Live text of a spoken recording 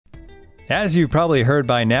As you've probably heard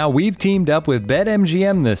by now, we've teamed up with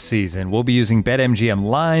BetMGM this season. We'll be using BetMGM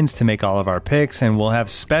lines to make all of our picks, and we'll have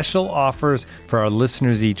special offers for our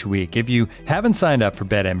listeners each week. If you haven't signed up for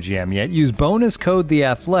BetMGM yet, use bonus code The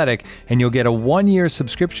Athletic, and you'll get a 1-year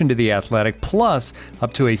subscription to The Athletic, plus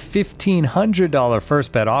up to a $1,500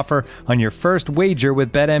 first bet offer on your first wager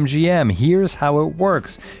with BetMGM. Here's how it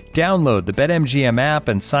works. Download the BetMGM app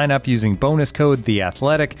and sign up using bonus code The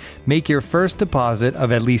Athletic. Make your first deposit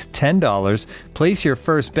of at least $10. Place your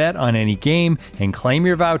first bet on any game and claim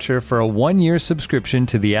your voucher for a 1-year subscription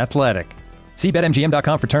to The Athletic. See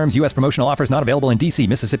BetMGM.com for terms. U.S. promotional offers not available in D.C.,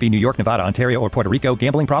 Mississippi, New York, Nevada, Ontario, or Puerto Rico.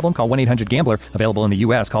 Gambling problem? Call 1-800-GAMBLER. Available in the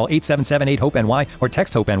U.S. Call 877-8-HOPE-NY or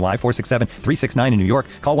text HOPE-NY 467-369 in New York.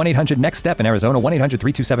 Call 1-800-NEXT-STEP in Arizona.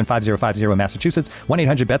 1-800-327-5050 in Massachusetts.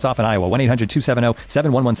 1-800-BETS-OFF in Iowa.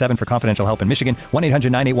 1-800-270-7117 for confidential help in Michigan.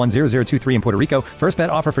 1-800-981-0023 in Puerto Rico. First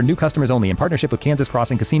bet offer for new customers only in partnership with Kansas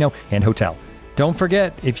Crossing Casino and Hotel. Don't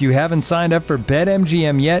forget, if you haven't signed up for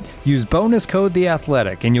BetMGM yet, use bonus code The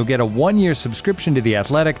Athletic, and you'll get a 1-year subscription to The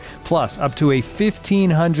Athletic, plus up to a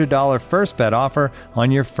 $1,500 first bet offer on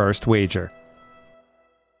your first wager.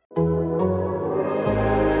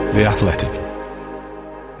 The Athletic.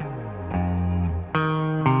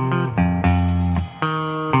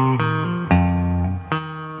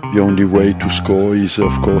 The only way to score is,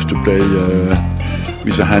 of course, to play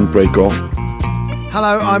with a handbrake off.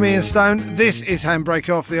 Hello, I'm Ian Stone. This is Handbrake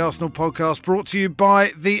Off, the Arsenal podcast, brought to you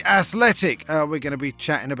by The Athletic. We're going to be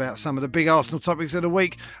chatting about some of the big Arsenal topics of the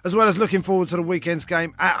week, as well as looking forward to the weekend's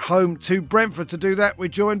game at home to Brentford. To do that, we're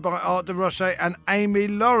joined by Art de Roche and Amy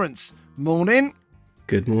Lawrence. Morning.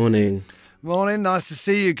 Good morning. Morning, nice to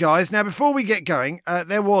see you guys. Now, before we get going,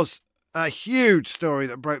 there was a huge story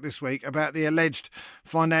that broke this week about the alleged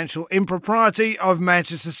financial impropriety of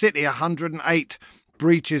Manchester City. 108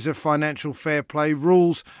 breaches of financial fair play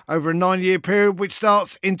rules over a 9-year period, which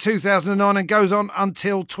starts in 2009 and goes on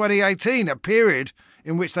until 2018, a period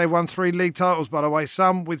in which they won 3 league titles, by the way,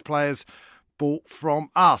 some with players bought from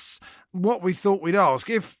us. What we thought we'd ask,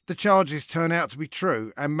 if the charges turn out to be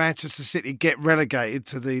true and Manchester City get relegated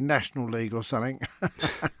to the National League or something,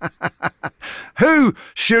 who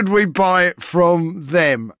should we buy from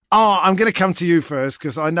them? I'm going to come to you first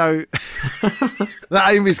because I know that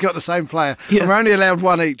Amy's got the same player. Yeah. We're only allowed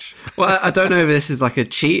one each. Well, I don't know if this is like a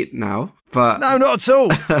cheat now, but... No, not at all.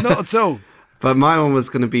 Not at all. But my one was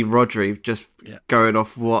going to be Rodri, just going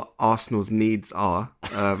off what Arsenal's needs are.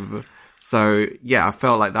 So, yeah, I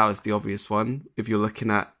felt like that was the obvious one. If you're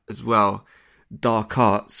looking at, as well, dark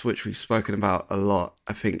arts, which we've spoken about a lot,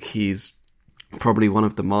 I think he's probably one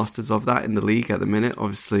of the masters of that in the league at the minute.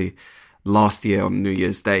 Obviously, last year on New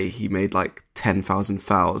Year's Day, he made like 10,000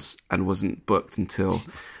 fouls and wasn't booked until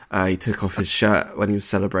he took off his shirt when he was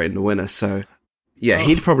celebrating the winner. So, yeah,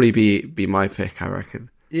 he'd probably be my pick, I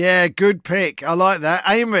reckon. Yeah, good pick. I like that.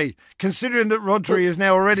 Amy, considering that Rodri is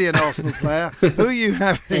now already an Arsenal player, who are you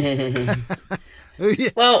having?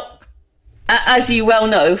 Well, as you well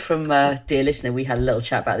know from dear listener, we had a little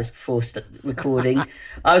chat about this before recording.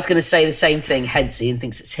 I was going to say the same thing. Hence, Ian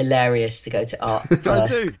thinks it's hilarious to go to Art first. I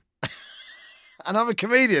do. And I'm a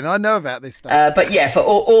comedian. I know about this stuff. But yeah, for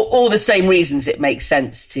all the same reasons, it makes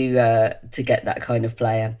sense to get that kind of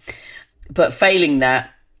player. But failing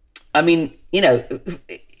that, I mean, you know,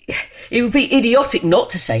 it would be idiotic not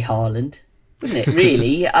to say Haaland, wouldn't it,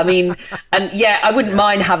 really? I mean, and yeah, I wouldn't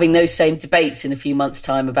mind having those same debates in a few months'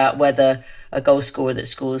 time about whether a goal scorer that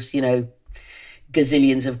scores, you know,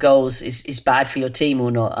 gazillions of goals is bad for your team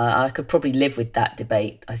or not. I could probably live with that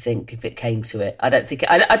debate, I think, if it came to it. I'd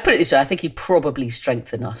put it this way, I think he'd probably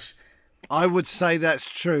strengthen us. I would say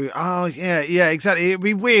that's true. Oh, yeah, exactly. It'd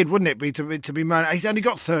be weird, wouldn't it, to be man? He's only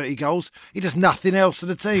got 30 goals. He does nothing else for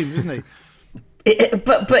the team, doesn't he?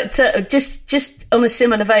 But just on a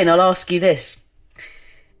similar vein, I'll ask you this: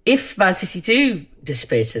 if Man City do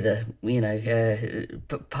disappear to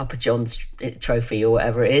the Papa John's trophy or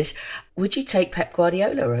whatever it is, would you take Pep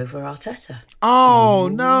Guardiola over Arteta? Oh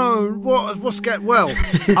no! What's going? Well,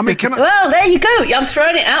 I mean, can I? Well, there you go. I'm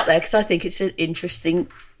throwing it out there because I think it's an interesting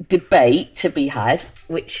debate to be had,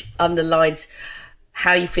 which underlines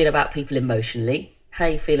how you feel about people emotionally, how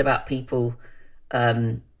you feel about people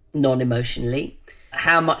non-emotionally,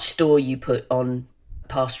 how much store you put on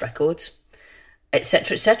past records,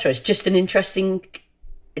 etc., etc. It's just an interesting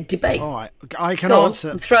debate. All right, I can answer.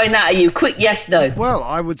 I'm throwing that at you. Quick, yes, no. Well,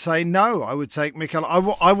 I would say no. I would take Mikel.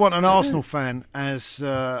 I want an Arsenal fan as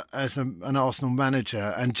an Arsenal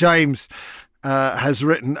manager. And James, has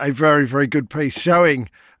written a very, very good piece showing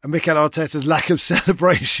Mikel Arteta's lack of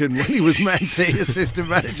celebration when he was Man City assistant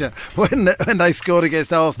manager when they scored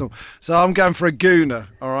against Arsenal. So I'm going for a gooner,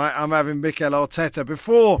 all right? I'm having Mikel Arteta.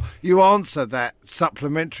 Before you answer that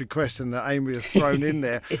supplementary question that Amy has thrown in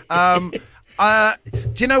there, do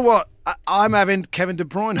you know what? I'm having Kevin De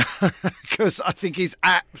Bruyne because I think he's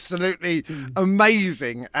absolutely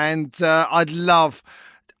amazing. And I'd love...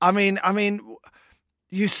 I mean,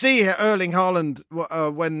 you see Erling Haaland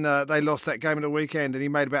when they lost that game at the weekend and he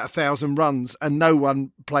made about 1,000 runs and no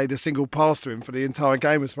one played a single pass to him for the entire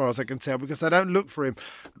game as far as I can tell because they don't look for him.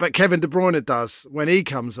 But Kevin De Bruyne does. When he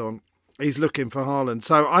comes on, he's looking for Haaland.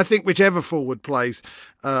 So I think whichever forward plays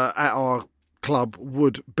at our club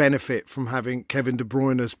would benefit from having Kevin De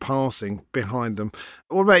Bruyne's passing behind them.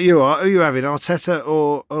 What about you? Are you having Arteta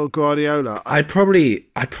or Guardiola? I'd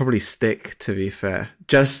probably stick, to be fair.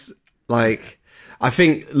 Just like... I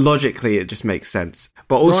think logically it just makes sense.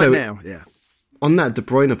 But also, right now, yeah. On that De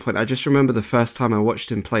Bruyne point, I just remember the first time I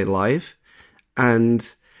watched him play live.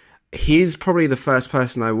 And he's probably the first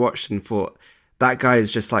person I watched and thought, that guy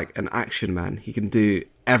is just like an action man. He can do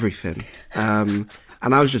everything. And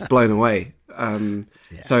I was just blown away.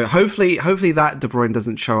 So hopefully that De Bruyne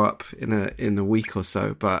doesn't show up in a week or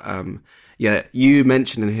so. But yeah, you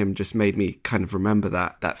mentioning him just made me kind of remember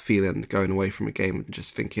that feeling going away from a game and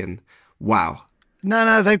just thinking, wow.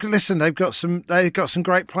 No, they've got some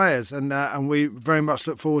great players, and we very much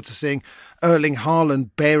look forward to seeing Erling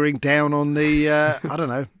Haaland bearing down on the I don't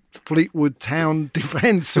know, Fleetwood Town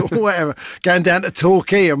defence or whatever, going down to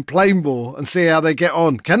Torquay and playing more and see how they get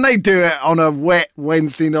on. Can they do it on a wet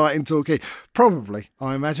Wednesday night in Torquay? Probably,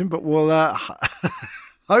 I imagine, but we'll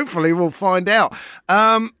hopefully we'll find out.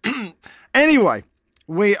 Anyway.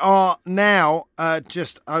 We are now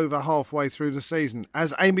just over halfway through the season.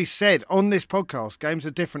 As Amy said on this podcast, games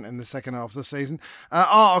are different in the second half of the season.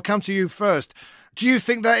 I'll come to you first. Do you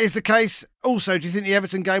think that is the case? Also, do you think the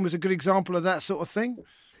Everton game was a good example of that sort of thing?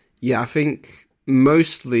 Yeah, I think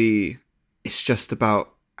mostly it's just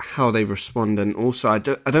about how they respond. And also, I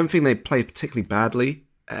don't think they played particularly badly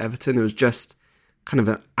at Everton. It was just kind of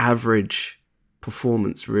an average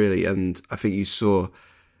performance, really. And I think you saw...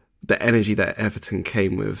 the energy that Everton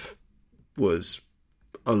came with was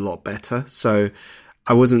a lot better. So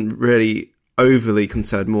I wasn't really overly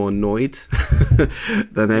concerned, more annoyed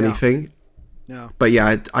than anything. Yeah. But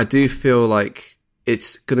yeah, I do feel like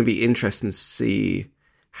it's going to be interesting to see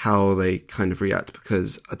how they kind of react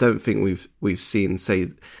because I don't think we've seen, say,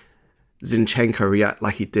 Zinchenko react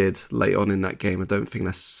like he did late on in that game. I don't think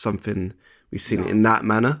that's something... we've seen it in that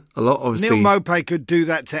manner a lot, obviously. Neil Maupay could do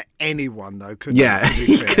that to anyone, though, couldn't he? Yeah,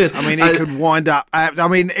 he could. I mean, he could wind up... I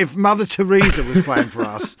mean, if Mother Teresa was playing for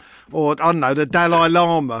us, or, I don't know, the Dalai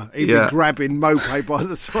Lama, he'd be grabbing Maupay by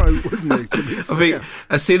the throat, wouldn't he? I think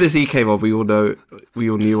as soon as he came on, we all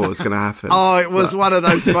knew what was going to happen. It was one of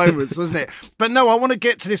those moments, wasn't it? But no, I want to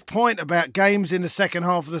get to this point about games in the second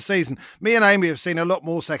half of the season. Me and Amy have seen a lot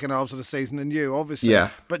more second halves of the season than you, obviously. Yeah.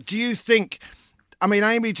 But do you think... I mean,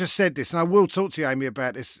 Amy just said this, and I will talk to you, Amy,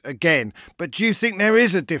 about this again, but do you think there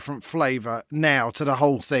is a different flavour now to the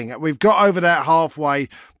whole thing? We've got over that halfway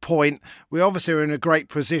point. We obviously are in a great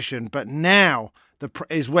position, but now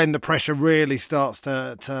is when the pressure really starts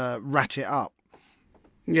to ratchet up.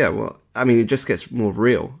 Yeah, well, I mean, it just gets more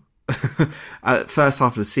real. At first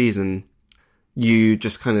half of the season, you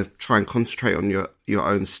just kind of try and concentrate on your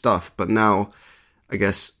own stuff, but now, I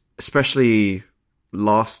guess, especially...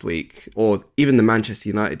 last week, or even the Manchester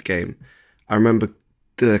United game, I remember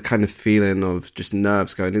the kind of feeling of just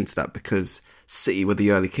nerves going into that because City were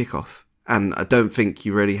the early kickoff. And I don't think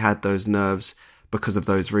you really had those nerves because of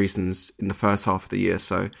those reasons in the first half of the year.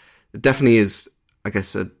 So it definitely is, I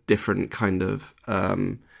guess, a different kind of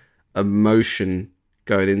emotion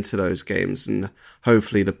going into those games. And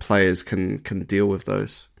hopefully the players can deal with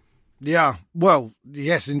those. Yeah, well,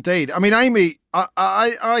 yes, indeed. I mean, Amy,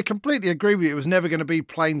 I completely agree with you. It was never going to be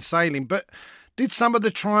plain sailing. But did some of the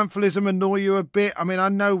triumphalism annoy you a bit? I mean, I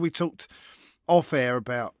know we talked off air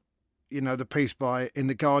about, the piece in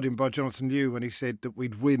The Guardian by Jonathan Liu when he said that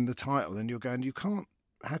we'd win the title. And you're going,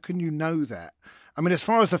 how can you know that? I mean, as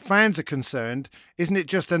far as the fans are concerned, isn't it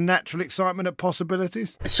just a natural excitement at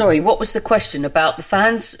possibilities? Sorry, what was the question? About the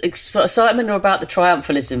fans' excitement or about the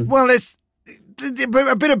triumphalism? Well, it's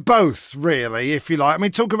a bit of both, really, if you like. I mean,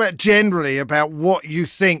 talk about generally about what you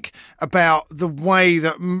think about the way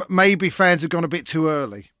that maybe fans have gone a bit too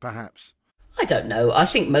early, perhaps. I don't know. I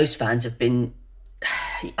think most fans have been...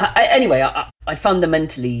 I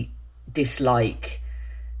fundamentally dislike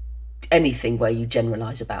anything where you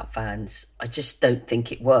generalise about fans. I just don't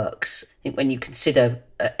think it works. I think when you consider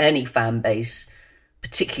any fan base,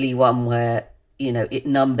 particularly one where, you know, it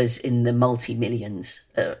numbers in the multi-millions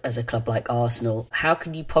as a club like Arsenal, how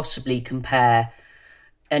can you possibly compare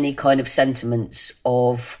any kind of sentiments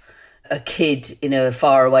of a kid in a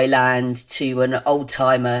faraway land to an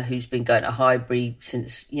old-timer who's been going to Highbury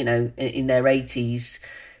since, you know, in their 80s,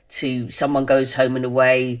 to someone goes home and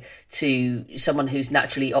away, to someone who's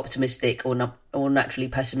naturally optimistic or naturally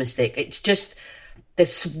pessimistic? It's just,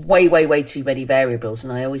 there's way too many variables,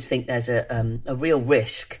 and I always think there's a real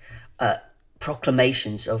risk at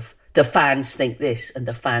proclamations of the fans think this and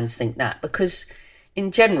the fans think that, because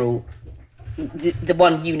in general, the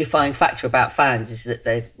one unifying factor about fans is that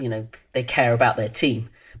they care about their team,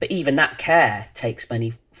 but even that care takes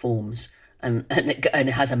many forms, and it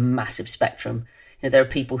has a massive spectrum. You know, there are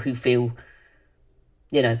people who feel,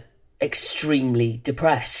 you know, extremely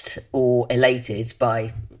depressed or elated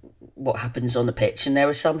by what happens on the pitch, and there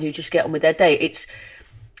are some who just get on with their day. It's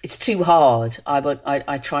too hard.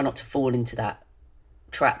 I try not to fall into that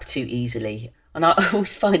trap too easily, and I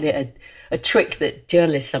always find it a trick that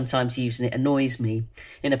journalists sometimes use, and it annoys me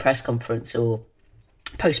in a press conference or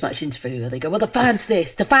post-match interview, where they go, well, the fans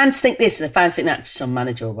this, the fans think this, and the fans think that to some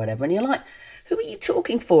manager or whatever, and you're like, who are you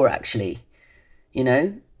talking for, actually? You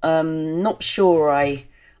know, not sure I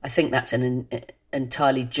think that's an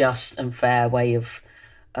entirely just and fair way of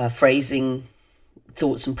phrasing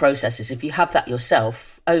thoughts and processes. If you have that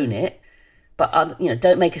yourself, own it, but you know,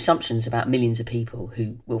 don't make assumptions about millions of people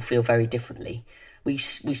who will feel very differently. We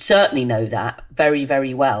certainly know that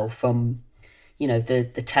very well from, you know, the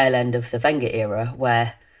tail end of the Wenger era,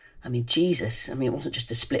 where, I mean, Jesus, I mean, it wasn't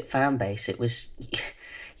just a split fan base. It was,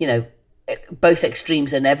 you know, both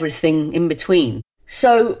extremes and everything in between.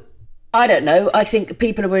 So I don't know. I think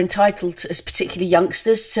people were entitled, as particularly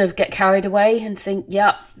youngsters, to get carried away and think,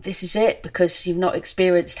 yeah, this is it, because you've not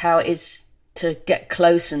experienced how it is to get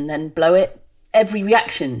close and then blow it. Every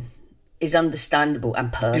reaction is understandable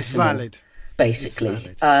and personal. It's valid. Basically.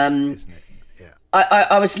 It's valid, isn't it? Yeah.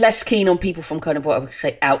 I was less keen on people from kind of what I would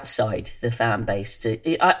say outside the fan base.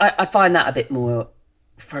 I find that a bit more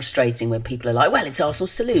frustrating when people are like, well, it's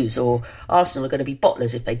Arsenal's to lose, or Arsenal are going to be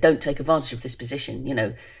bottlers if they don't take advantage of this position. You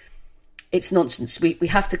know, it's nonsense. We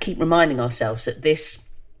have to keep reminding ourselves that this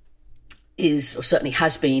is, or certainly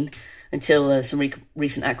has been, until some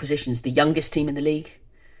recent acquisitions, the youngest team in the league,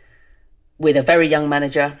 with a very young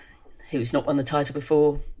manager who's not won the title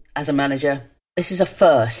before as a manager. This is a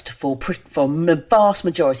first for the vast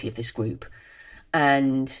majority of this group.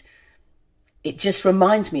 And it just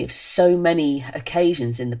reminds me of so many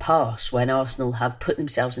occasions in the past when Arsenal have put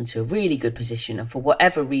themselves into a really good position, and for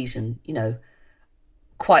whatever reason, you know,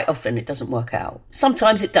 quite often it doesn't work out.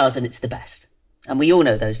 Sometimes it does, and it's the best. And we all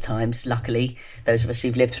know those times, luckily, those of us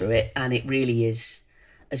who've lived through it, and it really is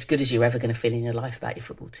as good as you're ever going to feel in your life about your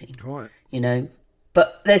football team. Right. You know?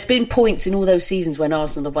 But there's been points in all those seasons when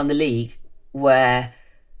Arsenal have won the league where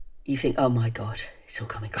you think, oh my God, it's all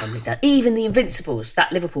coming crumbling down. Even the Invincibles,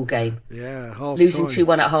 that Liverpool game. Yeah, half losing time.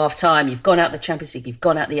 2-1 at half time. You've gone out the Champions League, you've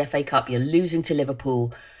gone out the FA Cup, you're losing to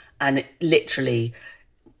Liverpool, and literally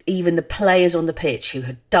even the players on the pitch who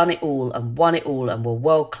had done it all and won it all and were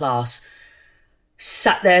world class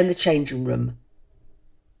sat there in the changing room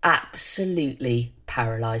absolutely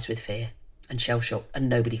paralysed with fear and shell-shocked, and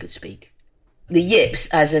nobody could speak. The yips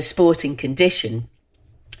as a sporting condition,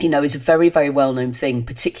 you know, is a very, very well-known thing,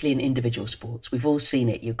 particularly in individual sports. We've all seen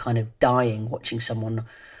it. You're kind of dying watching someone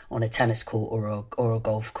on a tennis court or a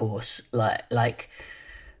golf course, like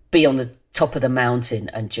be on the top of the mountain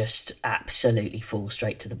and just absolutely fall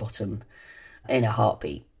straight to the bottom in a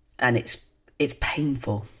heartbeat. And it's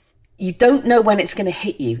painful. You don't know when it's going to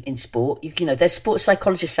hit you in sport. You know, there's sports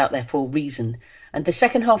psychologists out there for a reason. And the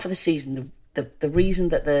second half of the season, the reason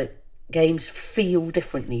that the games feel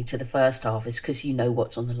differently to the first half is because you know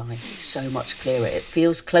what's on the line. It's so much clearer. It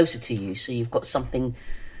feels closer to you, so you've got something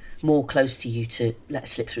more close to you to let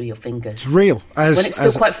slip through your fingers. It's real. When it's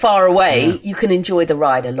still quite far away, yeah. You can enjoy the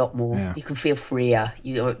ride a lot more. Yeah. You can feel freer.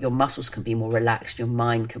 Your muscles can be more relaxed. Your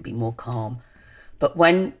mind can be more calm. But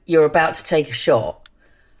when you're about to take a shot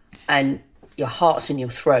and your heart's in your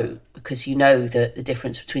throat because you know that the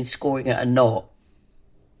difference between scoring it and not,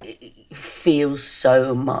 it feels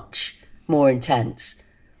so much more intense.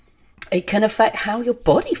 It can affect how your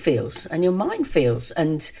body feels and your mind feels.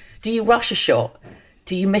 And do you rush a shot?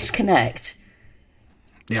 Do you misconnect?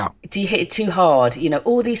 Yeah. Do you hit it too hard? You know,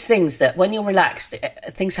 all these things that when you're relaxed,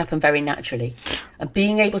 things happen very naturally. And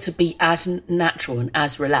being able to be as natural and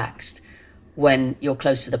as relaxed when you're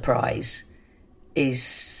close to the prize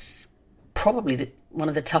is probably one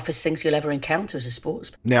of the toughest things you'll ever encounter as a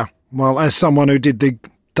sportsman. Yeah. Well, as someone who did the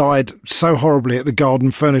died so horribly at the Garden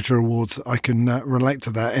Furniture Awards. I can relate to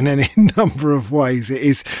that in any number of ways. It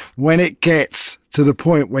is when it gets to the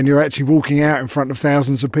point when you're actually walking out in front of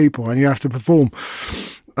thousands of people and you have to perform.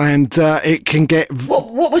 And it can get...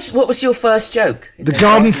 What was your first joke? The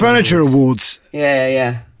Garden Furniture Awards.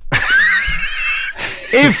 Yeah.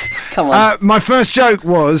 If Come on. My first joke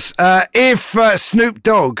was, if Snoop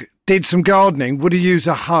Dogg did some gardening, would he use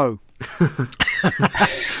a hoe?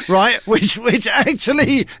 Right, which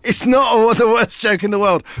actually is not the worst joke in the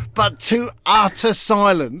world, but to utter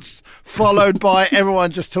silence followed by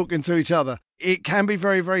everyone just talking to each other. It can be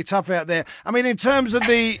very, very tough out there. I mean,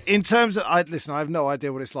 listen, I have no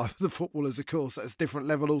idea what it's like for the footballers, of course. That's a different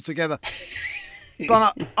level altogether.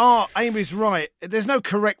 But Amy's right. There's no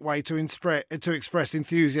correct way to express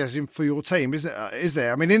enthusiasm for your team, is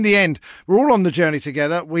there? I mean, in the end, we're all on the journey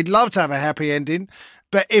together. We'd love to have a happy ending.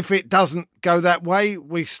 But if it doesn't go that way,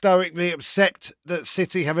 we stoically accept that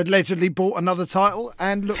City have allegedly bought another title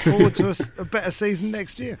and look forward to a better season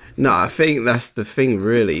next year. No, I think that's the thing,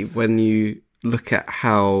 really. When you look at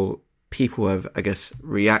how people have, I guess,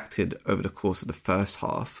 reacted over the course of the first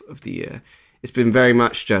half of the year, it's been very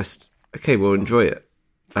much just, okay, we'll enjoy it.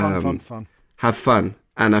 Fun. Have fun.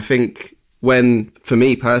 And I think for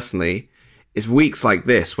me personally, it's weeks like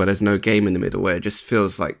this where there's no game in the middle, where it just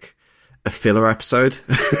feels like a filler episode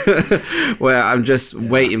where I'm just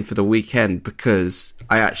waiting for the weekend because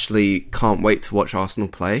I actually can't wait to watch Arsenal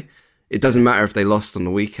play. It doesn't matter if they lost on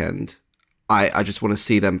the weekend. I just want to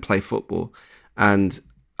see them play football. And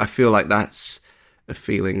I feel like that's a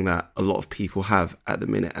feeling that a lot of people have at the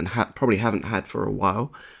minute and probably haven't had for a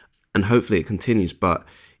while. And hopefully it continues. But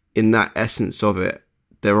in that essence of it,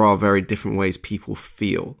 there are very different ways people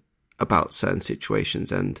feel about certain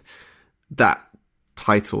situations. And that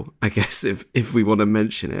title, I guess, if we want to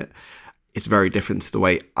mention it, is very different to the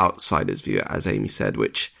way outsiders view it, as Amy said,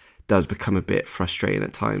 which does become a bit frustrating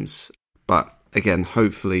at times. But again,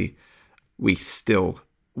 hopefully we still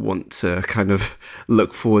want to kind of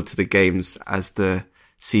look forward to the games as the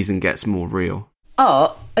season gets more real.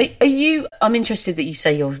 Are you? I'm interested that you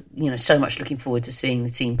say you're so much looking forward to seeing the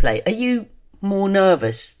team play. Are you more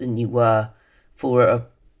nervous than you were for a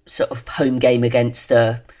sort of home game against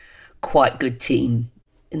a quite good team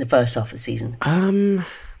in the first half of the season?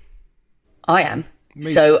 I am.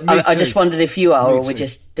 I just wondered if you are, or we're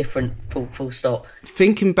just different. Full stop.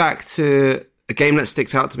 Thinking back to a game that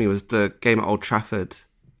sticks out to me was the game at Old Trafford,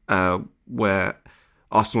 where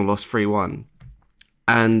Arsenal lost 3-1.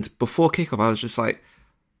 And before kickoff, I was just like,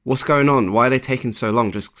 what's going on? Why are they taking so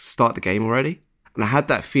long? Just start the game already? And I had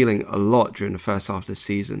that feeling a lot during the first half of the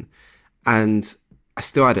season. And I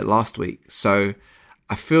still had it last week. So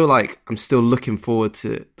I feel like I'm still looking forward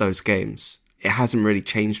to those games. It hasn't really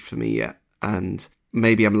changed for me yet. And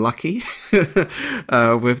maybe I'm lucky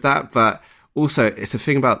with that. But also, it's a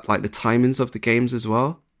thing about like the timings of the games as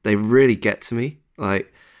well. They really get to me.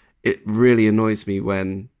 Like, it really annoys me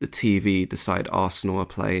when the TV decide Arsenal are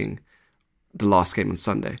playing the last game on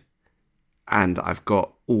Sunday. And I've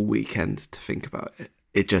got all weekend to think about it.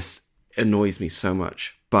 It just annoys me so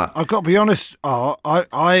much. But I've got to be honest, I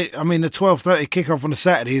mean, the 12:30 kickoff on a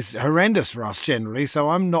Saturday is horrendous for us generally, so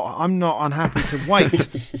I'm not unhappy to wait.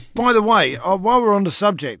 By the way, while we're on the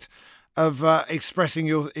subject of expressing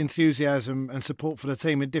your enthusiasm and support for the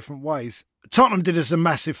team in different ways, Tottenham did us a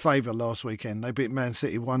massive favour last weekend. They beat Man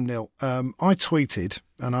City 1-0. I tweeted,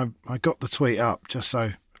 and I got the tweet up just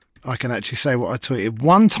so I can actually say what I tweeted.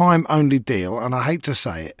 One time only deal, and I hate to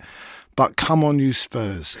say it, but come on, you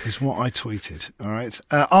Spurs, is what I tweeted. All right.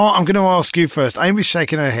 I'm going to ask you first. Amy's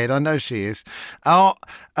shaking her head. I know she is. Do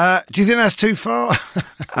you think that's too far?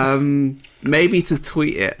 Maybe to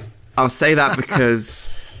tweet it. I'll say that because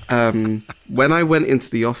when I went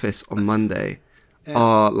into the office on Monday,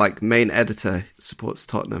 our main editor supports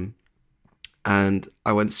Tottenham, and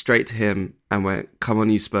I went straight to him and went, "Come on,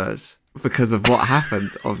 you Spurs." Because of what happened,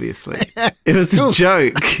 obviously. It was a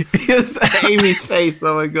joke. It was Amy's face.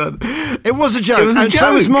 Oh my God. It was a joke. And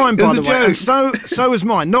so was mine, by the way. And so was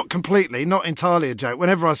mine. Not completely, not entirely a joke.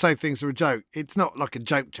 Whenever I say things are a joke, it's not like a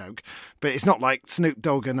joke, but it's not like Snoop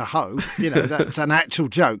Dogg and a hoe. That's an actual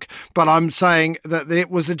joke. But I'm saying that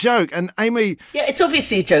it was a joke. And Amy... Yeah, it's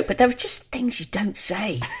obviously a joke, but there are just things you don't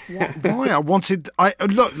say. Why?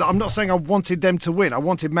 Look, I'm not saying I wanted them to win. I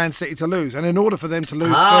wanted Man City to lose. And in order for them to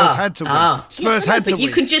lose, Spurs had to win. Spurs had to win. You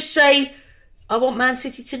could just say, I want Man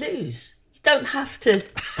City to lose. You don't have to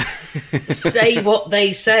say what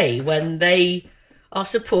they say when they are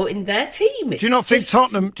supporting their team. Do you not think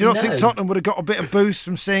Tottenham? Do you not think Tottenham would have got a bit of boost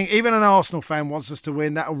from seeing even an Arsenal fan wants us to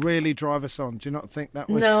win? That'll really drive us on. Do you not think that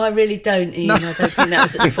would? No, I really don't, Ian. No. I don't think that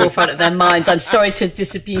was at the forefront of their minds. I'm sorry to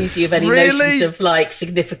disabuse you of any notions of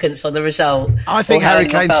significance on the result. I think Harry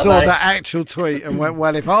Kane saw that actual tweet and went,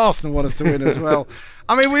 "Well, if Arsenal want us to win as well."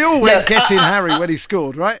 I mean, we all went getting Harry when he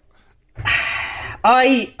scored, right?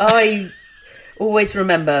 I always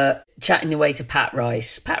remember chatting away to Pat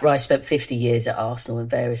Rice. Pat Rice spent 50 years at Arsenal in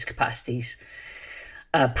various capacities.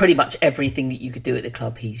 Pretty much everything that you could do at the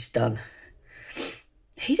club, he's done.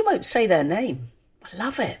 He won't say their name. I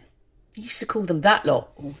love it. He used to call them that lot,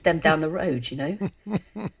 or them down the road, you know.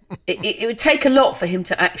 It would take a lot for him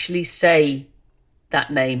to actually say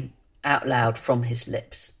that name out loud from his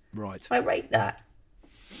lips. Right. I rate that.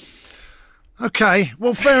 Okay,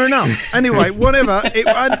 well, fair enough. Anyway, whatever.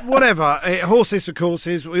 Horses for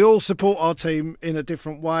courses. We all support our team in a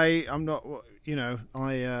different way. I'm not,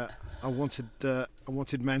 I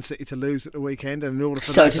wanted Man City to lose at the weekend, and in order for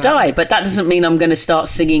so did I. But that doesn't mean I'm going to start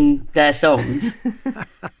singing their songs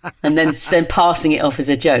and then passing it off as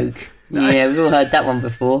a joke. Yeah, we've all heard that one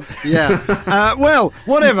before. Yeah. Well,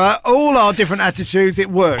 whatever. All our different attitudes,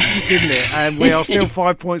 it worked, didn't it? And we are still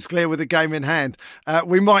 5 points clear with the game in hand.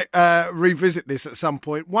 We might revisit this at some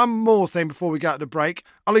point. One more thing before we go to the break.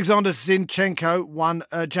 Alexander Zinchenko won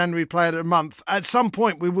January Player of the Month. At some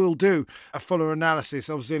point, we will do a fuller analysis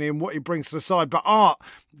of Zini and what he brings to the side. But Art,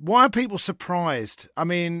 why are people surprised? I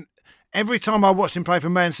mean, every time I watched him play for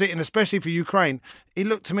Man City, and especially for Ukraine, he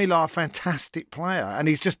looked to me like a fantastic player. And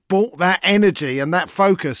he's just brought that energy and that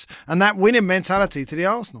focus and that winning mentality to the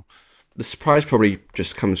Arsenal. The surprise probably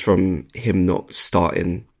just comes from him not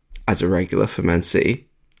starting as a regular for Man City.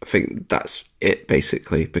 I think that's it,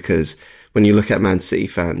 basically, because when you look at Man City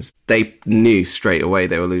fans, they knew straight away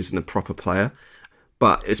they were losing a proper player.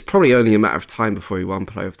 But it's probably only a matter of time before he won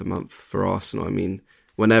Player of the Month for Arsenal. I mean,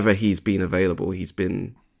 whenever he's been available, he's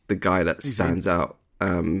been the guy that stands out.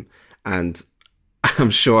 And I'm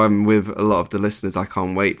sure I'm with a lot of the listeners. I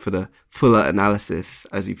can't wait for the fuller analysis,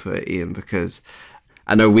 as you put it, Ian, because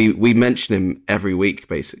I know we mention him every week,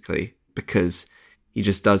 basically, because he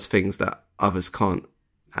just does things that others can't.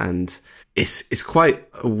 And it's quite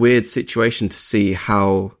a weird situation to see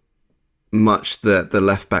how much the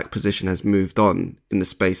left back position has moved on in the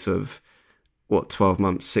space of 12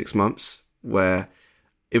 months, 6 months, where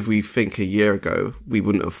if we think a year ago, we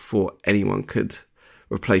wouldn't have thought anyone could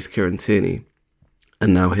replace Kieran Tierney.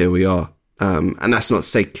 And now here we are. And that's not to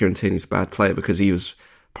say Kieran Tierney's a bad player, because he was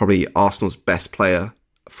probably Arsenal's best player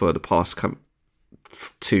for the past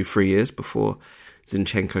 2-3 years before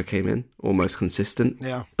Zinchenko came in, almost consistent.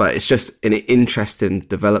 Yeah. But it's just an interesting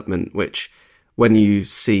development, which when you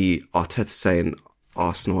see Arteta saying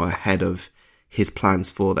Arsenal are ahead of his plans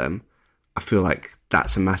for them, I feel like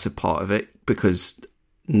that's a massive part of it, because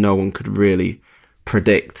no one could really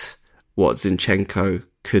predict what Zinchenko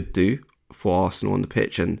could do for Arsenal on the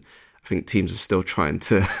pitch, and I think teams are still trying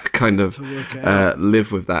to kind of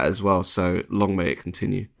live with that as well. So long may it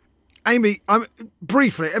continue. Amy,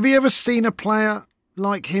 briefly, have you ever seen a player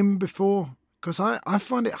like him before? Because I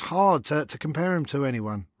find it hard to compare him to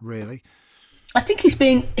anyone, really. I think he's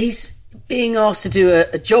being asked to do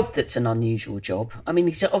a job that's an unusual job. I mean,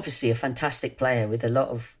 he's obviously a fantastic player with a lot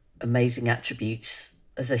of amazing attributes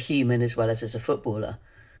as a human as well as a footballer.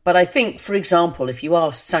 But I think, for example, if you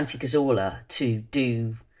asked Santi Cazorla to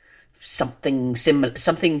do something similar,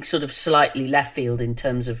 something sort of slightly left field in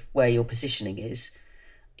terms of where your positioning is,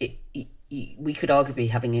 we could arguably be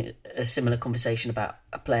having a similar conversation about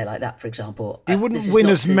a player like that, for example. He wouldn't win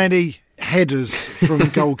as many headers from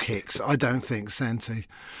goal kicks, I don't think, Santi.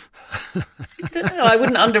 I don't know. I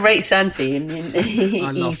wouldn't underrate Santi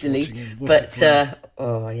easily. But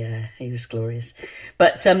he was glorious.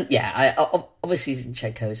 But obviously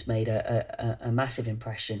Zinchenko has made a massive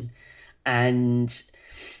impression, and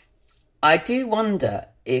I do wonder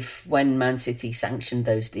if when Man City sanctioned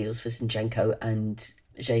those deals for Zinchenko and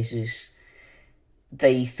Jesus,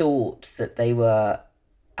 they thought that they were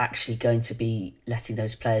actually going to be letting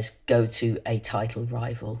those players go to a title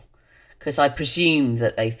rival. Because I presume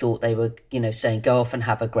that they thought they were, saying go off and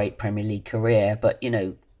have a great Premier League career, but,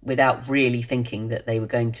 without really thinking that they were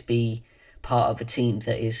going to be part of a team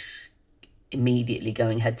that is immediately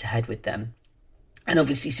going head to head with them. And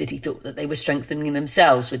obviously City thought that they were strengthening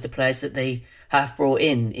themselves with the players that they have brought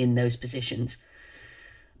in those positions.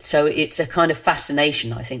 So it's a kind of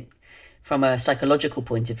fascination, I think, from a psychological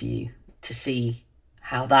point of view, to see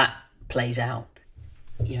how that plays out.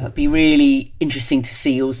 It'd be really interesting to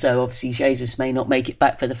see also, obviously, Jesus may not make it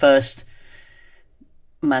back for the first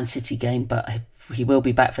Man City game, but I he will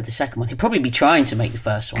be back for the second one. He'll probably be trying to make the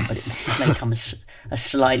first one, but it may come a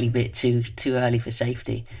slightly bit too early for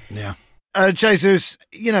safety. Yeah. Jesus,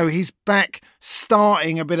 he's back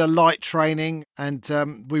starting a bit of light training,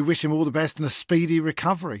 and we wish him all the best and a speedy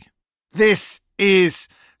recovery. This is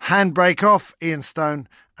Handbrake Off. Ian Stone,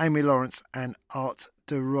 Amy Lawrence and Art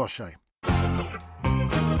de Roche.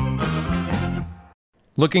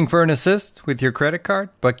 Looking for an assist with your credit card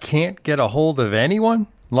but can't get a hold of anyone?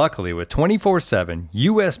 Luckily, with 24/7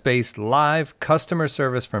 US-based live customer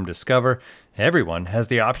service from Discover, everyone has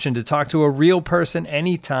the option to talk to a real person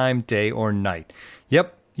anytime, day or night.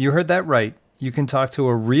 Yep, you heard that right. You can talk to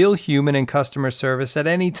a real human in customer service at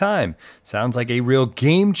any time. Sounds like a real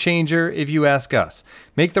game changer if you ask us.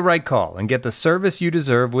 Make the right call and get the service you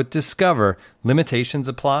deserve with Discover. Limitations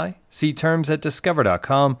apply. See terms at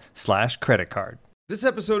discover.com/creditcard. This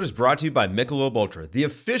episode is brought to you by Michelob Ultra, the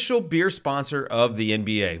official beer sponsor of the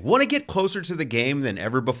NBA. Want to get closer to the game than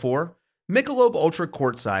ever before? Michelob Ultra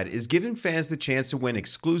Courtside is giving fans the chance to win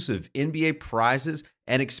exclusive NBA prizes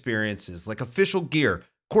and experiences like official gear,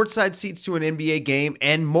 courtside seats to an NBA game,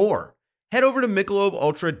 and more. Head over to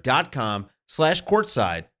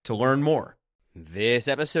MichelobUltra.com/courtside to learn more. This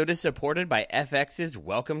episode is supported by FX's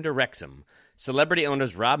Welcome to Wrexham. Celebrity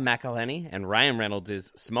owners Rob McElhenney and Ryan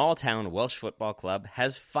Reynolds' small-town Welsh football club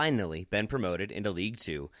has finally been promoted into League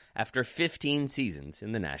Two after 15 seasons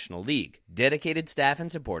in the National League. Dedicated staff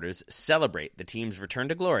and supporters celebrate the team's return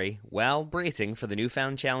to glory while bracing for the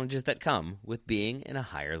newfound challenges that come with being in a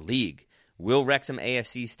higher league. Will Wrexham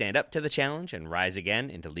AFC stand up to the challenge and rise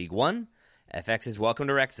again into League One? FX's Welcome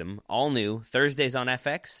to Wrexham, all new, Thursdays on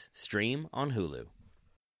FX, stream on Hulu.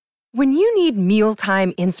 When you need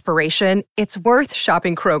mealtime inspiration, it's worth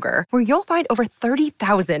shopping Kroger, where you'll find over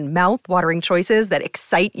 30,000 mouth-watering choices that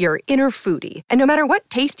excite your inner foodie. And no matter what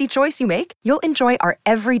tasty choice you make, you'll enjoy our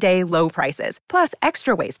everyday low prices, plus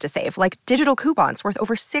extra ways to save, like digital coupons worth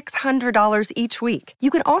over $600 each week. You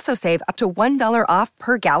can also save up to $1 off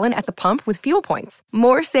per gallon at the pump with fuel points.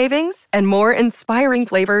 More savings and more inspiring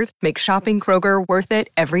flavors make shopping Kroger worth it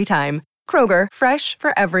every time. Kroger, fresh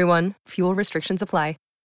for everyone. Fuel restrictions apply.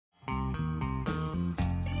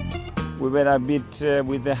 We were a bit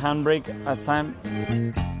with the handbrake at time.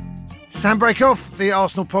 Handbrake Off, the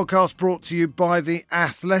Arsenal podcast brought to you by The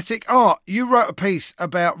Athletic. You wrote a piece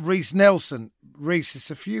about Reece Nelson. Reece,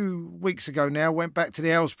 it's a few weeks ago now, went back to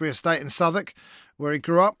the Aylesbury estate in Southwark, where he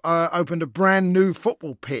grew up, opened a brand new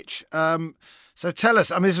football pitch. So tell us,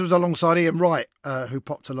 this was alongside Ian Wright, who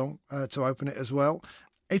popped along to open it as well.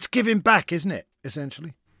 It's giving back, isn't it,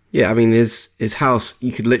 essentially? Yeah, his house,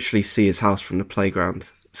 you could literally see his house from the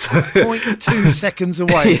playground. So 0.2 seconds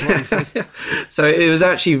away. Yeah. So it was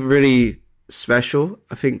actually really special,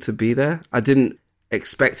 I think, to be there. I didn't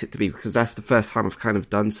expect it to be, because that's the first time I've kind of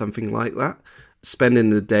done something like that.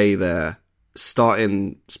 Spending the day there,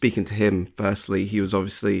 speaking to him, firstly, he was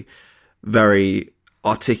obviously very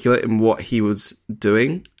articulate in what he was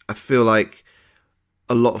doing. I feel like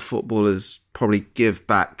a lot of footballers probably give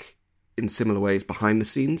back in similar ways behind the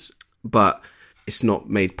scenes, but it's not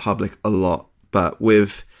made public a lot. But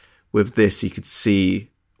with this, you could see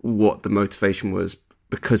what the motivation was,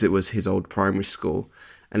 because it was his old primary school.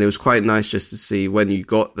 And it was quite nice just to see when you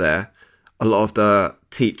got there, a lot of the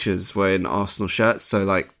teachers were in Arsenal shirts. So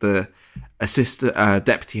like the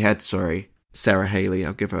deputy head, Sarah Haley,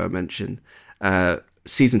 I'll give her a mention,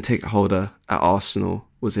 season ticket holder at Arsenal,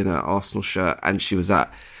 was in an Arsenal shirt, and she was at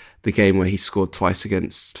the game where he scored twice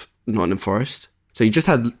against Nottingham Forest. So you just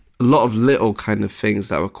had a lot of little kind of things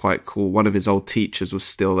that were quite cool. One of his old teachers was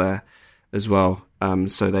still there as well.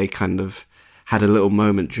 So they kind of had a little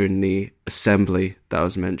moment during the assembly that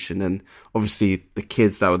was mentioned. And obviously the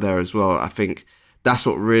kids that were there as well. I think that's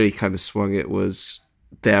what really kind of swung it, was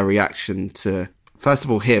their reaction to, first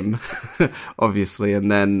of all, him, obviously.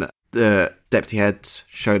 And then the deputy head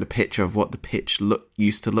showed a picture of what the pitch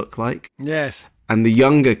used to look like. Yes. And the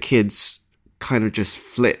younger kids kind of just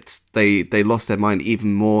flipped. They lost their mind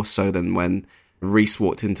even more so than when Reece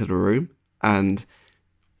walked into the room. And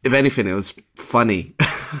if anything, it was funny.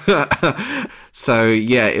 So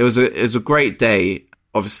yeah, it was a great day.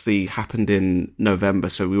 Obviously happened in November,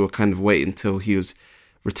 so we were kind of waiting until he was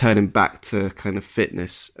returning back to kind of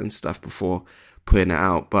fitness and stuff before putting it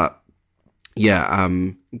out. But yeah,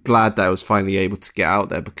 I'm glad that I was finally able to get out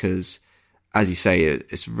there, because as you say,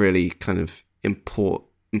 it's really kind of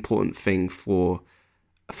important thing for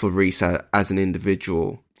Reece as an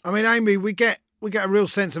individual. Amy, we get a real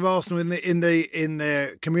sense of Arsenal in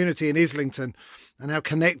the community in Islington and how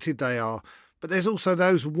connected they are. But there's also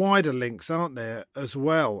those wider links, aren't there, as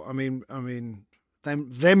well?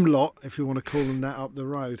 Them lot, if you want to call them that, up the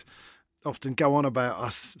road. often go on about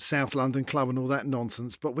us South London club and all that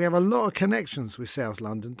nonsense, but we have a lot of connections with South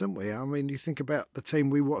London, don't we? I mean, you think about the team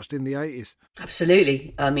we watched in the 80s.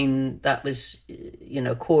 Absolutely. I mean, that was,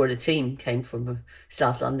 core of the team came from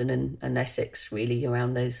South London and Essex, really,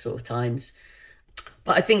 around those sort of times.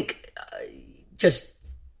 But I think just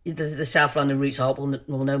the South London roots, Hart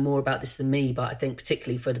will know more about this than me, but I think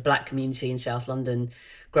particularly for the black community in South London,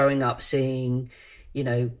 growing up seeing,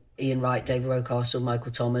 Ian Wright, David Rocastle,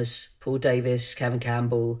 Michael Thomas, Paul Davis, Kevin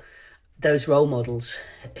Campbell, those role models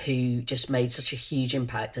who just made such a huge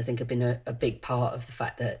impact, I think have been a big part of the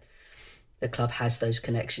fact that the club has those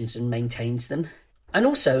connections and maintains them. And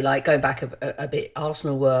also, like, going back a bit,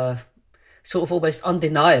 Arsenal were sort of almost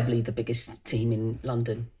undeniably the biggest team in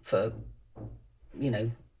London for,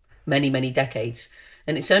 many, many decades.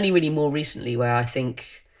 And it's only really more recently where I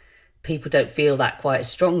think people don't feel that quite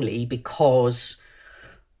as strongly because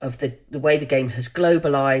of the way the game has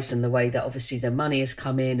globalised and the way that obviously the money has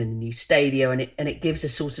come in and the new stadia, and it gives a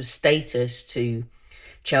sort of status to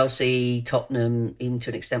Chelsea, Tottenham, even to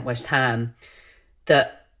an extent West Ham,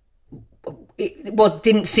 that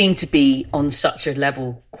didn't seem to be on such a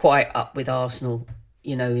level quite up with Arsenal,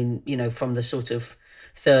 from the sort of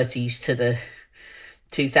 30s to the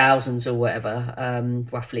 2000s or whatever,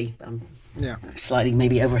 roughly. Slightly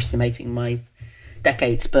maybe overestimating my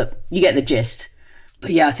decades, but you get the gist. But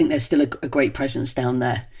yeah, I think there's still a great presence down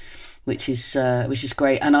there, which is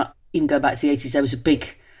great. And I even go back to the 80s, there was a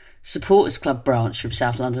big supporters club branch from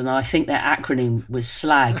South London. And I think their acronym was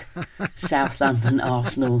SLAG, South London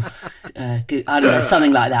Arsenal. I don't know,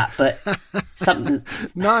 something like that. But something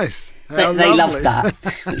nice. They loved that.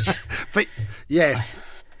 Yes.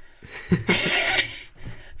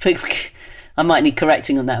 I might need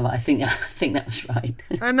correcting on that, but I think that was right.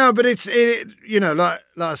 No, but it's like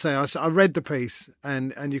I say, I read the piece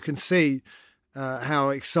and you can see how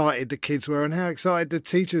excited the kids were and how excited the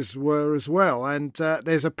teachers were as well. And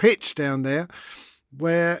there's a pitch down there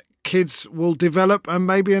where kids will develop, and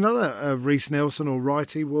maybe another Reece Nelson or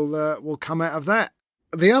Wrighty will come out of that.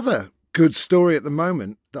 The other good story at the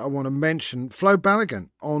moment that I want to mention: Flo Balogun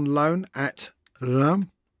on loan at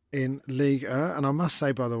Rome in Ligue 1, and I must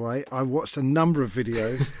say, by the way, I watched a number of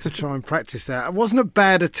videos to try and practice that. It wasn't a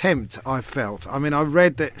bad attempt, I felt. I mean, I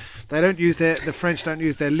read that the French don't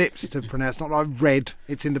use their lips to pronounce, not like red,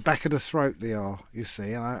 it's in the back of the throat, the R, you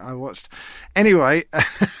see, and I watched. Anyway,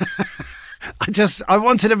 I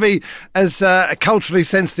wanted to be as culturally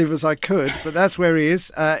sensitive as I could, but that's where he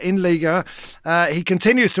is in Liga. He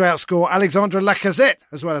continues to outscore Alexandre Lacazette,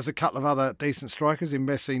 as well as a couple of other decent strikers in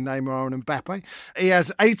Messi, Neymar and Mbappe. He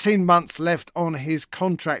has 18 months left on his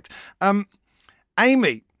contract.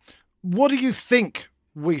 Amy, what do you think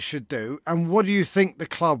we should do, and what do you think the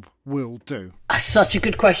club will do? Such a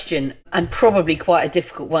good question, and probably quite a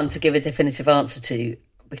difficult one to give a definitive answer to,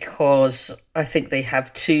 because I think they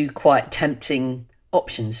have two quite tempting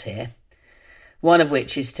options here. One of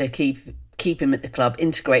which is to keep him at the club,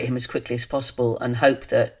 integrate him as quickly as possible, and hope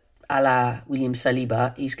that, a la William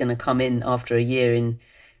Saliba, he's going to come in after a year in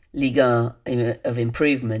Liga of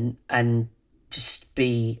improvement and just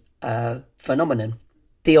be a phenomenon.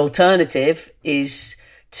 The alternative is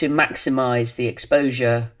to maximise the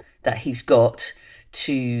exposure that he's got,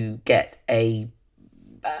 to get a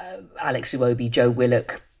Alex Iwobi, Joe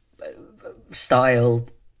Willock style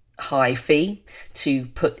high fee to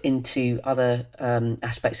put into other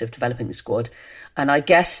aspects of developing the squad. And I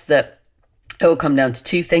guess that it will come down to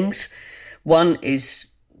two things. One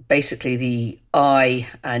is basically the eye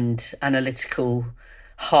and analytical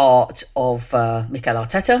heart of Mikel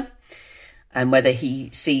Arteta, and whether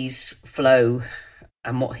he sees Flo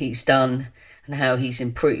and what he's done and how he's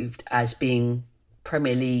improved as being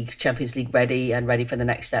Premier League, Champions League ready and ready for the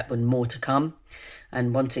next step and more to come,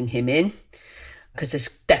 and wanting him in, because there's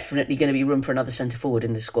definitely going to be room for another centre forward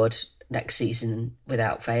in the squad next season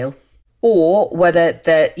without fail. Or whether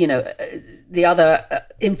the other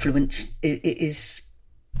influence is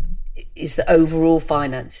the overall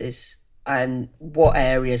finances and what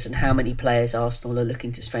areas and how many players Arsenal are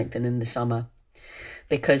looking to strengthen in the summer.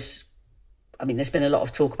 Because, I mean, there's been a lot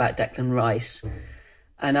of talk about Declan Rice.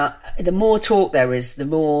 And the more talk there is, the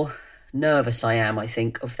more nervous I am, I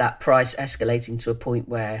think, of that price escalating to a point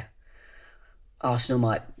where Arsenal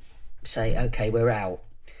might say, OK, we're out.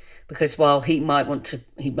 Because while he might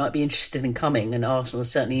be interested in coming, and Arsenal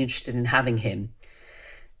is certainly interested in having him,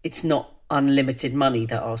 it's not unlimited money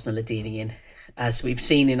that Arsenal are dealing in, as we've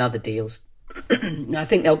seen in other deals. I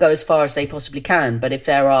think they'll go as far as they possibly can, but if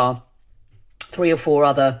there are 3 or 4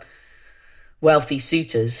 other wealthy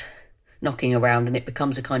suitors knocking around and it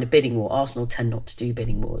becomes a kind of bidding war, Arsenal tend not to do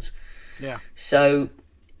bidding wars. Yeah. So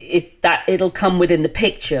it'll come within the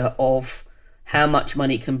picture of how much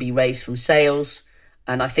money can be raised from sales.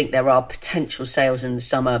 And I think there are potential sales in the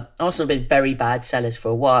summer. Arsenal have been very bad sellers for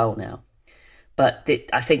a while now. But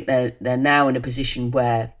I think they're now in a position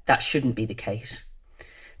where that shouldn't be the case.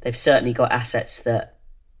 They've certainly got assets that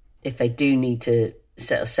if they do need to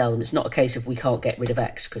sell them, it's not a case of we can't get rid of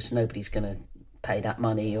X because nobody's going to pay that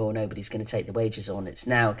money or nobody's going to take the wages on. It's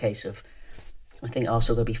now a case of, I think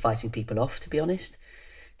Arsenal are going to be fighting people off, to be honest,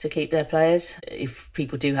 to keep their players. If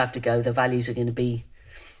people do have to go, the values are going to be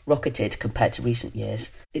rocketed compared to recent years.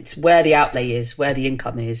 It's where the outlay is, where the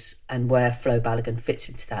income is, and where Flo Balogun fits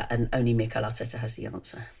into that, and only Mikel Arteta has the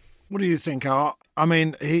answer. What do you think, Art? I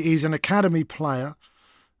mean, he's an academy player.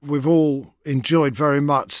 We've all enjoyed very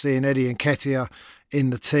much seeing Eddie Nketiah in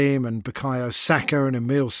the team, and Bukayo Saka and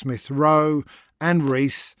Emile Smith-Rowe and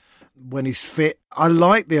Reece when he's fit. I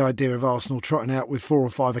like the idea of Arsenal trotting out with 4 or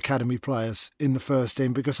 5 academy players in the first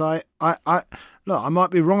team because I look, I might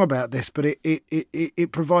be wrong about this, but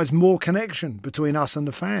it provides more connection between us and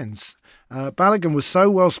the fans. Balogun was so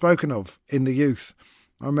well spoken of in the youth.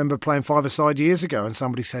 I remember playing five-a-side years ago and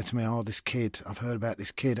somebody said to me, this kid, I've heard about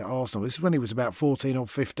this kid at Arsenal. This is when he was about 14 or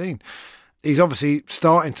 15. He's obviously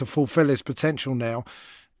starting to fulfil his potential now.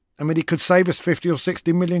 I mean, he could save us 50 or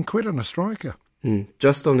 60 million quid on a striker.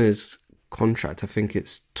 Just on his contract, I think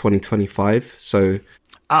it's 2025. So,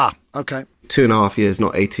 okay. 2.5 years,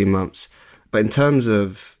 not 18 months. But in terms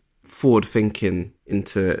of forward thinking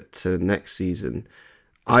into next season,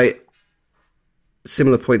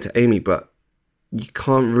 similar point to Amy, but you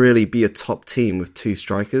can't really be a top team with 2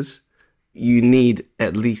 strikers. You need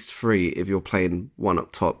at least 3 if you're playing one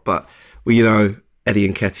up top. But Eddie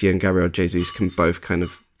Nketiah and Gabriel Jesus can both kind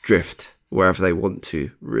of drift wherever they want to,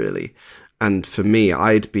 really. And for me,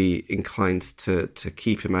 I'd be inclined to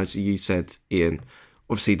keep him, as you said, Ian.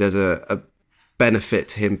 Obviously, there's a benefit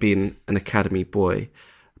to him being an academy boy,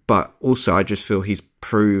 but also I just feel he's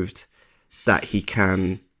proved that he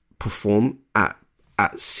can perform at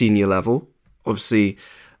senior level. Obviously,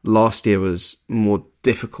 last year was more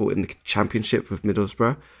difficult in the Championship with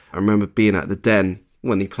Middlesbrough. I remember being at the Den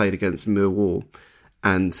when he played against Millwall,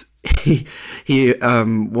 and he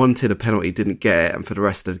wanted a penalty, didn't get it, and for the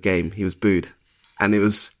rest of the game he was booed. And it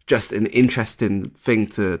was just an interesting thing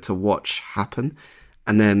to watch happen.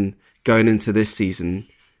 And then going into this season,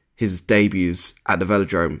 his debuts at the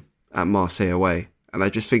Velodrome at Marseille away. And I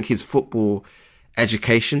just think his football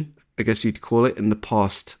education, I guess you'd call it, in the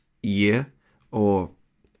past year or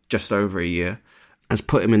just over a year, has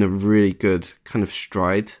put him in a really good kind of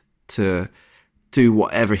stride to do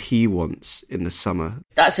whatever he wants in the summer.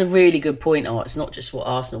 That's a really good point, Art. It's not just what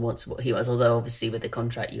Arsenal wants, what he wants, although obviously with the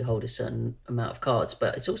contract you hold a certain amount of cards,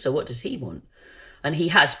 but it's also what does he want? And he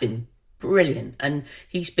has been brilliant, and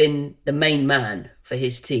he's been the main man for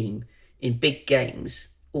his team in big games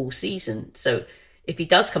all season. So if he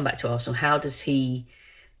does come back to Arsenal, how does he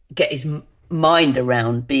get his mind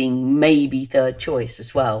around being maybe third choice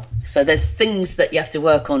as well? So there's things that you have to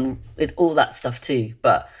work on with all that stuff too,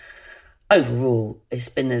 but overall, it's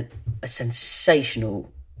been a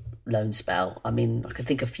sensational loan spell. I mean, I can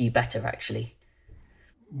think of a few better, actually.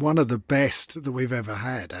 One of the best that we've ever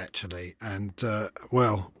had, actually. And,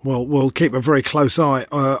 we'll keep a very close eye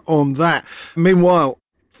on that. Meanwhile,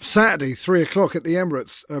 Saturday, 3:00 at the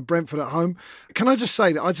Emirates, Brentford at home. Can I just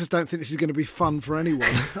say that I just don't think this is going to be fun for anyone.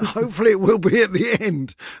 Hopefully it will be at the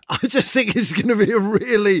end. I just think it's going to be a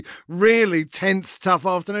really, really tense, tough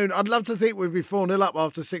afternoon. I'd love to think we'd be 4-0 up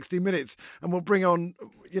after 60 minutes and we'll bring on,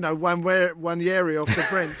 Nwaneri off the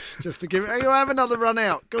bench just to give it, hey, have another run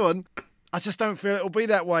out. Go on. I just don't feel it'll be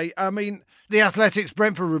that way. I mean, the Athletics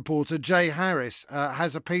Brentford reporter, Jay Harris,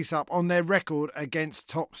 has a piece up on their record against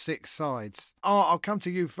top 6 sides. I'll come to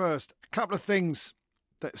you first. A couple of things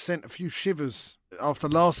that sent a few shivers after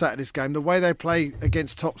last Saturday's game. The way they play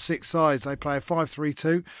against top 6 sides, they play a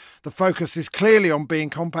 5-3-2. The focus is clearly on being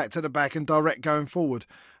compact at the back and direct going forward.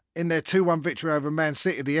 In their 2-1 victory over Man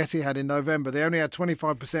City, the Etihad in November, they only had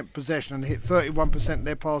 25% possession and hit 31% of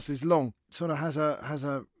their passes long. Sort of has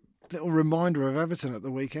a little reminder of Everton at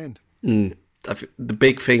the weekend. The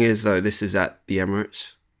big thing is, though, this is at the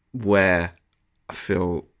Emirates, where I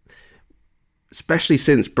feel, especially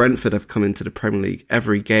since Brentford have come into the Premier League,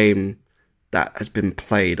 every game that has been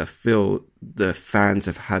played, I feel the fans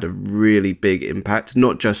have had a really big impact,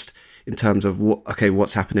 not just in terms of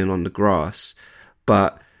what's happening on the grass,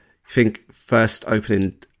 but I think first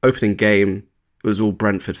opening game, it was all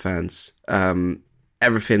Brentford fans.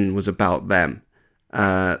 Everything was about them.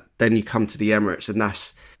 Then you come to the Emirates, and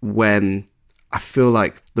that's when I feel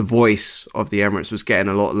like the voice of the Emirates was getting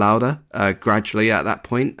a lot louder gradually at that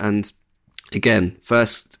point. And again,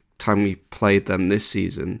 first time we played them this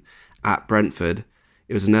season at Brentford,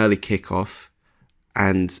 it was an early kickoff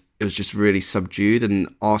and it was just really subdued,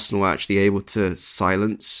 and Arsenal were actually able to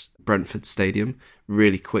silence Brentford Stadium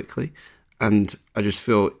really quickly. And I just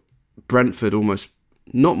feel Brentford almost,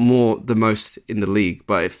 not more the most in the league,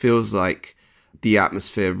 but it feels like the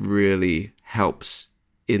atmosphere really helps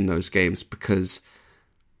in those games because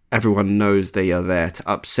everyone knows they are there to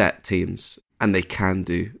upset teams, and they can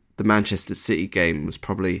do. The Manchester City game was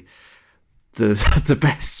probably the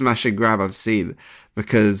best smash and grab I've seen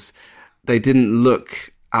because they didn't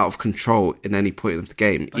look out of control in any point of the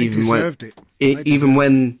game. Even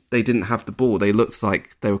when they didn't have the ball, they looked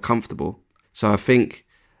like they were comfortable. So I think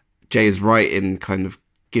Jay is right in kind of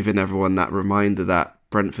giving everyone that reminder that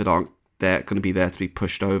Brentford aren't going to be there to be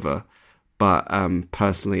pushed over. But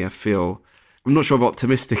personally, I feel, I'm not sure if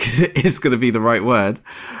optimistic is going to be the right word,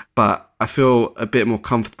 but I feel a bit more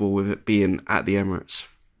comfortable with it being at the Emirates.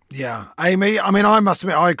 Yeah. Amy, I mean, I must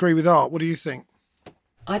admit, I agree with Art. What do you think?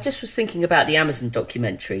 I just was thinking about the Amazon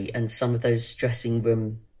documentary and some of those dressing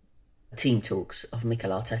room team talks of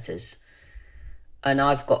Mikel Arteta's. And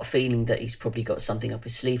I've got a feeling that he's probably got something up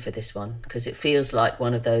his sleeve for this one, because it feels like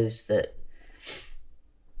one of those that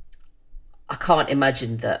I can't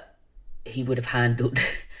imagine that he would have handled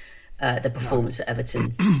the performance at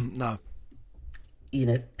Everton. No. You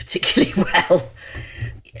know, particularly well.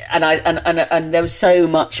 And there was so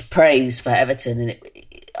much praise for Everton, and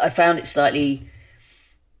I found it slightly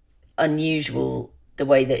unusual the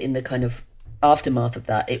way that in the kind of aftermath of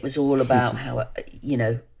that, it was all about how, you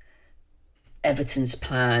know, Everton's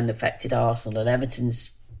plan affected Arsenal and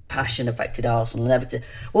Everton's passion affected Arsenal and Everton.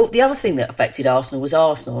 Well, the other thing that affected Arsenal was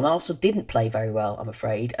Arsenal, and Arsenal didn't play very well, I'm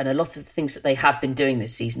afraid. And a lot of the things that they have been doing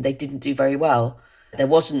this season, they didn't do very well. There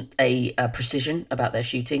wasn't a precision about their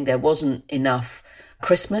shooting. There wasn't enough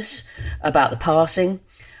Christmas about the passing.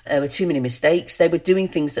 There were too many mistakes. They were doing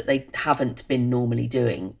things that they haven't been normally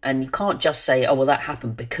doing. And you can't just say, oh, well, that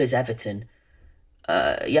happened because Everton.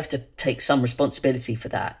 You have to take some responsibility for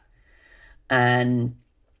that. And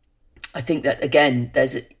I think that, again,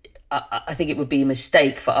 I think it would be a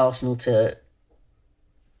mistake for Arsenal to...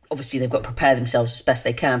 Obviously, they've got to prepare themselves as best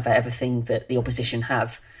they can for everything that the opposition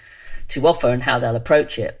have to offer and how they'll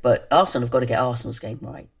approach it. But Arsenal have got to get Arsenal's game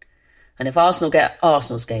right. And if Arsenal get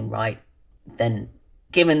Arsenal's game right, then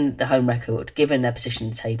given the home record, given their position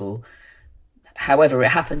in the table, however it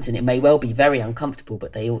happens, and it may well be very uncomfortable,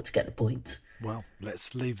 but they ought to get the point. Well,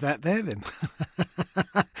 let's leave that there then.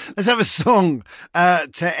 Let's have a song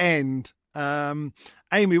to end.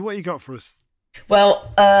 Amy, what you got for us?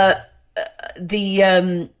 Well,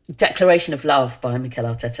 the declaration of love by Mikel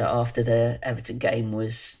Arteta after the Everton game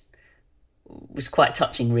was quite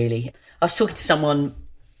touching, really. I was talking to someone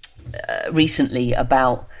recently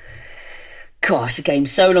about, gosh, a game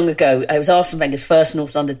so long ago. It was Arsene Wenger's first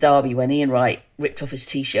North London derby when Ian Wright ripped off his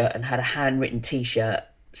T-shirt and had a handwritten T-shirt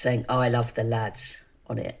saying, "I love the lads"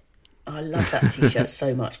 on it. I love that T-shirt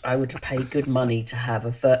so much. I would pay good money to have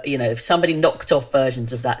if somebody knocked off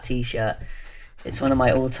versions of that T-shirt. It's one of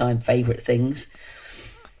my all-time favourite things.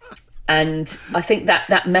 And I think that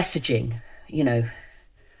messaging, you know,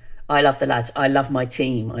 I love the lads, I love my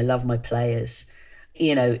team, I love my players,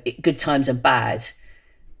 you know, good times and bad,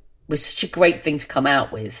 was such a great thing to come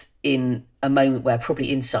out with in a moment where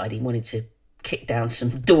probably inside he wanted to kick down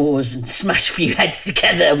some doors and smash a few heads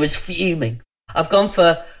together and was fuming. I've gone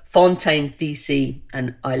for Fontaine DC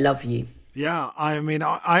and I Love You. Yeah, I mean,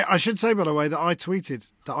 I should say, by the way, that I tweeted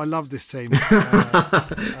that I love this team.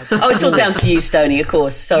 It's all down to you, Stoney, of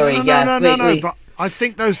course. Sorry. No, but I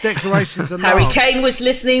think those declarations are Harry Kane was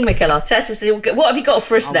listening, Mikel Arteta was listening. What have you got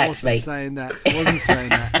for us next, mate? I wasn't saying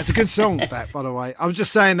that. It's a good song, that, by the way. I was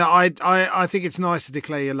just saying that I think it's nice to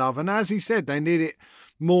declare your love. And as he said, they need it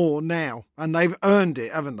more now. And they've earned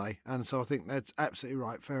it, haven't they? And so I think that's absolutely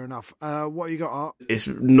right. Fair enough. What you got, Art? It's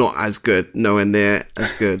not as good, nowhere near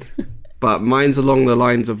as good. But mine's along the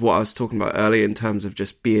lines of what I was talking about earlier in terms of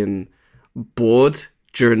just being bored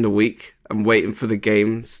during the week and waiting for the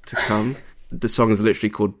games to come. The song is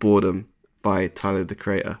literally called Boredom by Tyler, the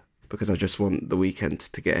Creator, because I just want the weekend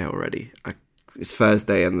to get here already. It's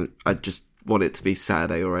Thursday and I just want it to be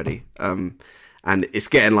Saturday already. And it's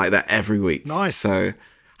getting like that every week. Nice. So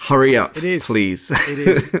hurry up, it is. Please. It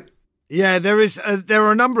is. Yeah, there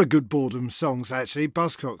are a number of good boredom songs, actually.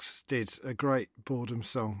 Buzzcocks did a great boredom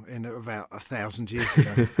song in about 1,000 years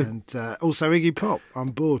ago. And also Iggy Pop, I'm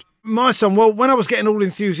bored. My song, well, when I was getting all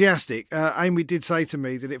enthusiastic, Amy did say to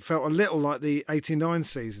me that it felt a little like the 89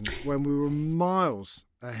 season when we were miles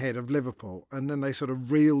ahead of Liverpool, and then they sort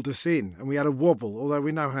of reeled us in, and we had a wobble, although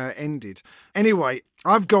we know how it ended. Anyway,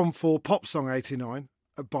 I've gone for Pop Song 89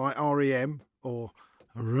 by R.E.M. or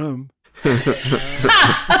Rum. As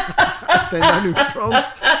they're known in France.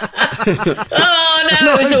 Oh,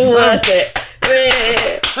 no, it was all worth it.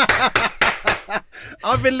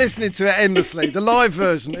 I've been listening to it endlessly. The live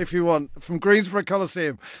version, if you want, from Greensboro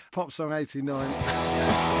Coliseum, Pop Song 89. Should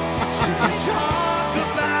we talk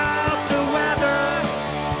about the weather?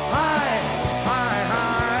 Hi.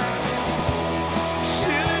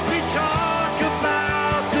 Should we talk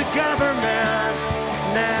about the government?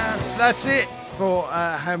 Nah. That's it for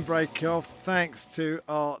Handbrake Off. Thanks to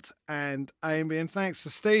Art and Amy, and thanks to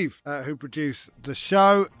Steve, who produced the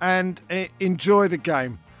show. And enjoy the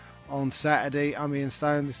game on Saturday. I'm Ian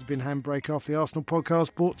Stone. This has been Handbrake Off, the Arsenal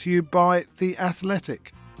podcast, brought to you by The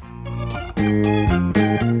Athletic.